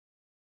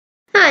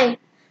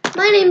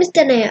My name is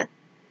Danea,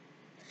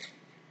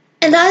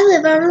 and I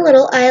live on a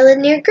little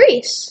island near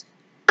Greece.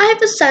 I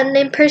have a son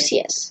named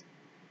Perseus.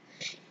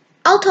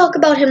 I'll talk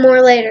about him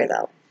more later,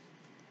 though.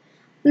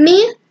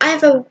 Me, I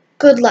have a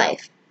good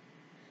life.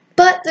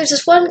 But there's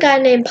this one guy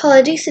named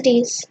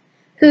Polydeuces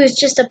who is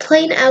just a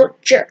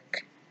plain-out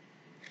jerk.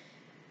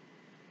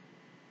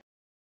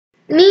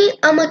 Me,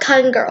 I'm a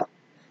kind girl.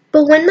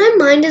 But when my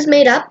mind is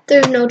made up,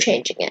 there's no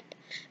changing it.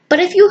 But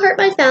if you hurt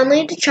my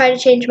family to try to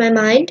change my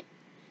mind,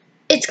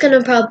 it's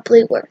gonna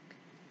probably work.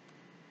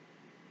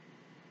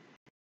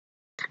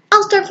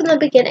 I'll start from the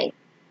beginning.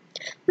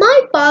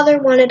 My father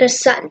wanted a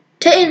son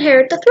to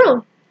inherit the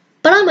throne,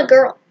 but I'm a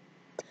girl.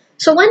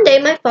 So one day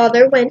my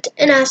father went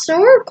and asked an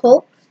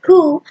oracle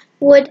who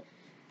would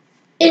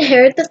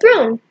inherit the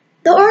throne.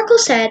 The oracle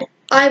said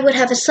I would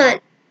have a son,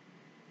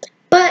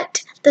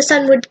 but the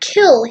son would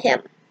kill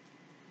him.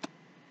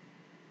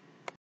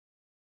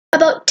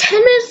 About 10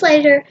 minutes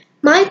later,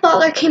 my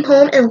father came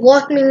home and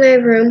locked me in my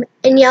room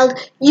and yelled,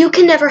 "You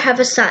can never have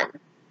a son."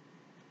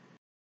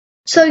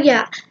 So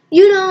yeah,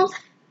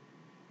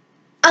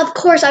 of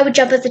course I would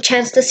jump at the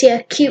chance to see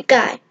a cute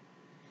guy.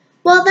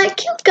 Well, that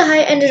cute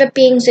guy ended up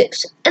being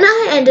Zeus, and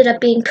I ended up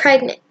being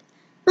pregnant.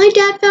 My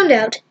dad found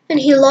out, and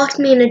he locked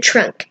me in a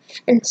trunk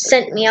and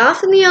sent me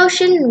off in the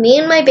ocean, me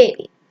and my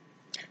baby.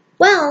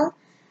 Well,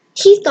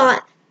 he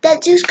thought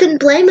that Zeus couldn't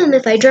blame him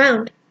if I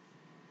drowned.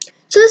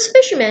 So this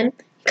fisherman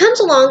comes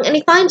along and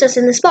he finds us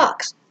in this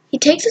box. He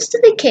takes us to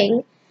the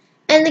king,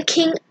 and the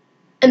king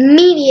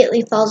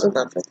immediately falls in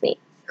love with me.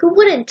 Who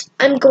wouldn't?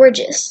 I'm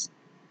gorgeous.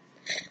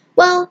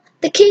 Well,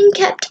 the king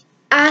kept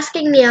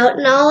asking me out,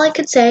 and all I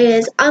could say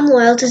is, I'm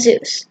loyal to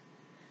Zeus.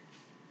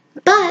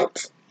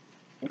 But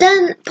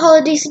then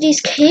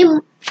Polydeuces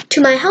came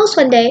to my house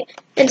one day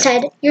and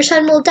said, your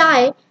son will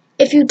die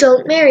if you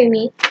don't marry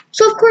me.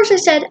 So of course I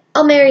said,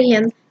 I'll marry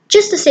him,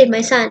 just to save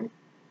my son.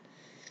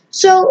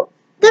 So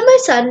then my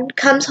son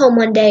comes home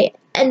one day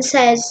and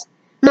says,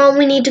 Mom,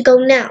 we need to go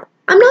now.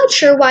 I'm not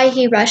sure why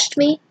he rushed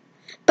me,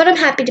 but I'm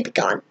happy to be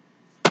gone.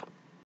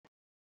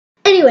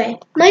 Anyway,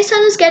 my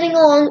son is getting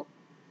along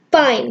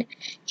fine.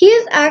 He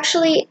is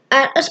actually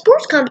at a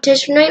sports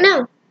competition right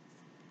now.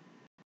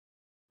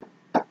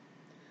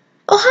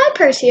 Oh, hi,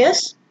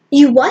 Perseus.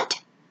 You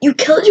what? You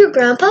killed your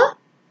grandpa?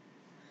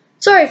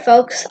 Sorry,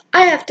 folks.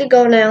 I have to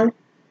go now.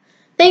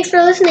 Thanks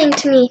for listening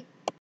to me.